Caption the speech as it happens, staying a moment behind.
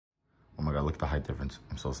god, look at the height difference.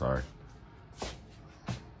 I'm so sorry.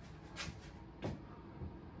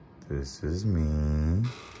 This is me.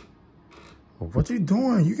 What you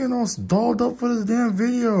doing? You getting all dolled up for this damn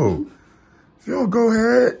video. If you don't, go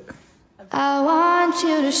ahead. I want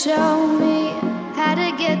you to show me how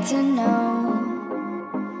to get to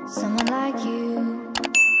know someone like you.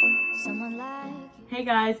 Someone like you. Hey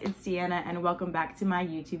guys, it's Deanna and welcome back to my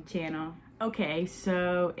YouTube channel. Okay,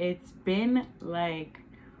 so it's been like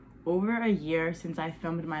over a year since I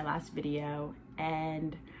filmed my last video,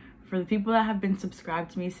 and for the people that have been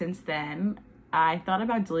subscribed to me since then, I thought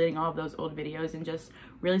about deleting all of those old videos and just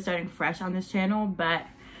really starting fresh on this channel, but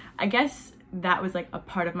I guess that was like a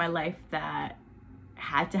part of my life that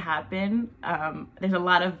had to happen. There's a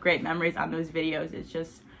lot of great memories on those videos. It's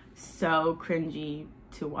just so cringy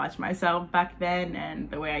to watch myself back then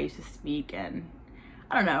and the way I used to speak, and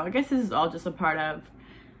I don't know, I guess this is all just a part of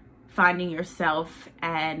finding yourself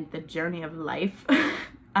and the journey of life.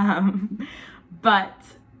 But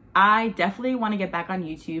I definitely want to get back on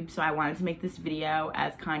YouTube, so I wanted to make this video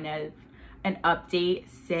as kind of an update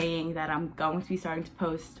saying that I'm going to be starting to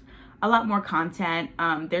post a lot more content.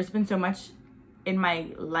 There's been so much in my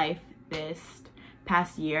life this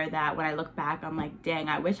past year that when I look back, I'm like, dang,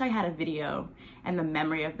 I wish I had a video and the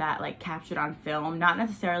memory of that like captured on film, not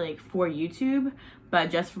necessarily like for YouTube, but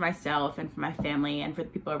just for myself and for my family and for the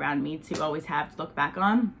people around me to always have to look back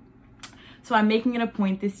on. So I'm making it a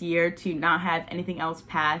point this year to not have anything else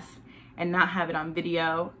pass and not have it on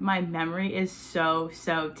video. My memory is so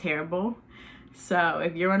terrible. So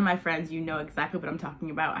if you're one of my friends, you know exactly what I'm talking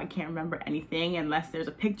about. I can't remember anything unless there's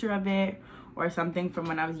a picture of it or something from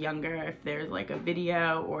when I was younger. If there's like a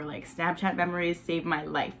video or like Snapchat memories, save my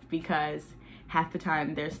life, because half the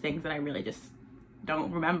time there's things that I really just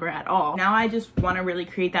don't remember at all. Now I just want to really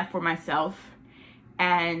create that for myself.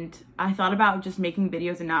 And I thought about just making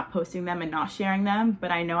videos and not posting them and not sharing them, but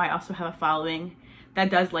I know I also have a following that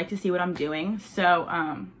does like to see what I'm doing. So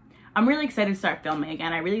I'm really excited to start filming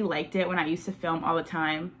again. I really liked it when I used to film all the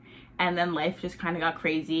time, and then life just kind of got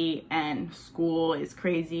crazy and school is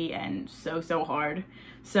crazy and so hard.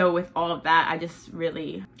 So with all of that, I just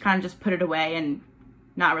really kind of just put it away and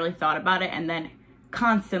not really thought about it. And then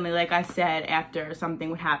constantly, like I said, after something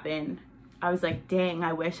would happen, I was like, dang,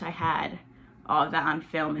 I wish I had all of that on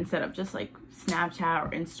film instead of just like Snapchat or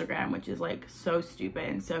Instagram, which is like so stupid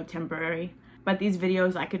and so temporary. But these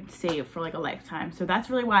videos I could save for like a lifetime. So that's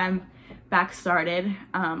really why I'm back started.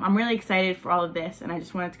 I'm really excited for all of this, and I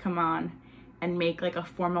just wanted to come on and make like a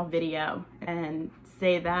formal video and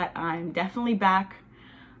say that I'm definitely back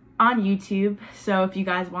on YouTube. So if you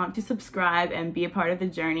guys want to subscribe and be a part of the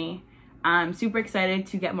journey, I'm super excited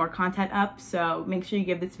to get more content up. So make sure you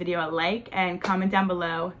give this video a like and comment down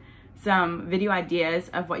below some video ideas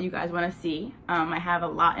of what you guys want to see. I have a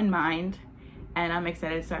lot in mind, and I'm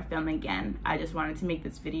excited to start filming again. I just wanted to make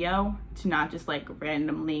this video to not just like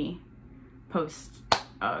randomly post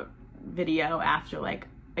a video after like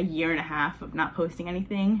a year and a half of not posting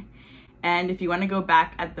anything. And if you want to go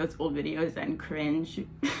back at those old videos and cringe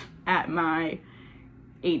at my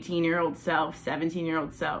 18-year-old self,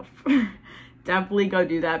 17-year-old self, definitely go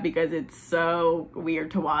do that, because it's so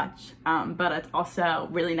weird to watch, but it's also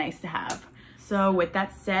really nice to have. So with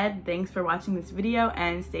that said, thanks for watching this video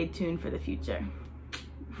and stay tuned for the future.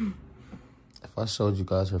 If I showed you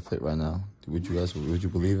guys her fit right now, would you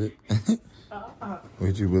believe it?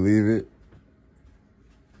 Would you believe it?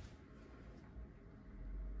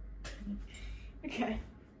 Okay.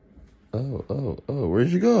 Oh, where'd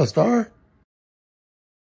you go, Star?